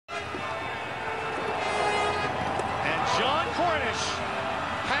Cornish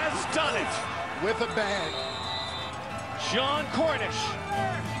has done it with a bang. Jon Cornish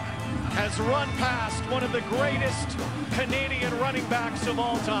has run past one of the greatest Canadian running backs of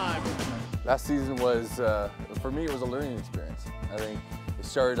all time. Last season was, for me, it was a learning experience. I think it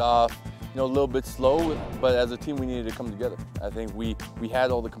started off, a little bit slow, but as a team we needed to come together. I think we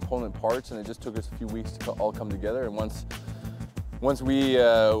had all the component parts, and it just took us a few weeks to all come together. And once we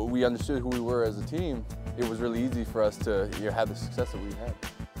understood who we were as a team, it was really easy for us to have the success that we had.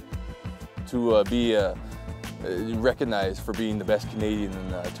 To be recognized for being the best Canadian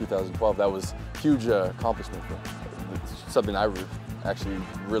in 2012, that was a huge accomplishment for us. It's something I actually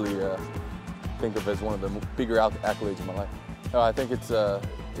really think of as one of the bigger accolades in my life. I think it's a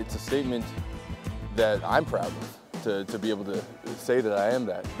statement that I'm proud of, to be able to say that I am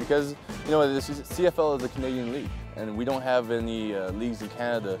that. Because, the CFL is a Canadian league, and we don't have any leagues in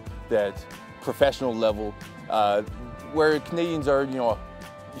Canada that professional level, where Canadians are,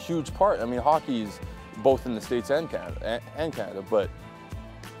 a huge part. I mean, hockey is both in the States and Canada, but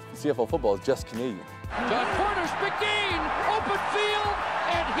CFL football is just Canadian. Jon Cornish, big gain, open field,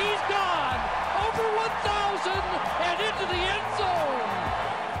 and he's gone. Over 1,000 and into the end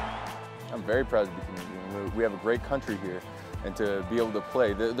zone. I'm very proud to be Canadian. We have a great country here, and to be able to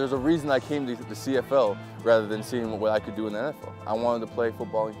play. There's a reason I came to the CFL rather than seeing what I could do in the NFL. I wanted to play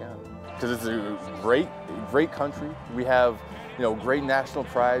football in Canada because it's a great country. We have great national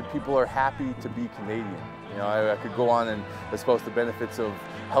pride. People are happy to be Canadian. I could go on and espouse the benefits of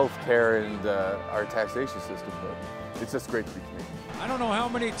health care and our taxation system, but it's just great to be Canadian. I don't know how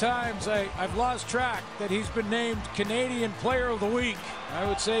many times I've lost track that he's been named Canadian Player of the Week. I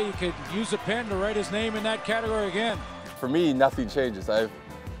would say you could use a pen to write his name in that category again. For me, nothing changes.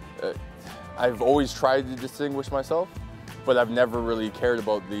 I've always tried to distinguish myself, but I've never really cared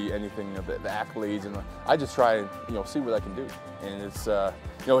about anything of the accolades, and I just try and see what I can do. And it's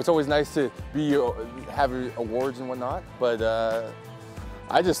it's always nice to have awards and whatnot, but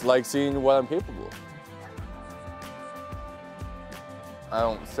I just like seeing what I'm capable of. I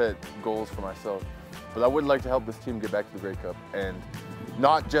don't set goals for myself, but I would like to help this team get back to the Grey Cup, and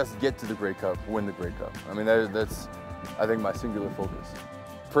not just get to the Grey Cup, win the Grey Cup. I mean, that's I think my singular focus.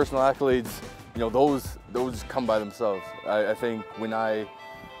 Personal accolades, those come by themselves. I think when I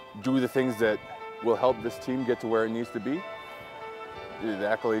do the things that will help this team get to where it needs to be, the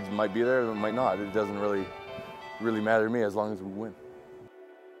accolades might be there, or it might not. It doesn't really matter to me as long as we win.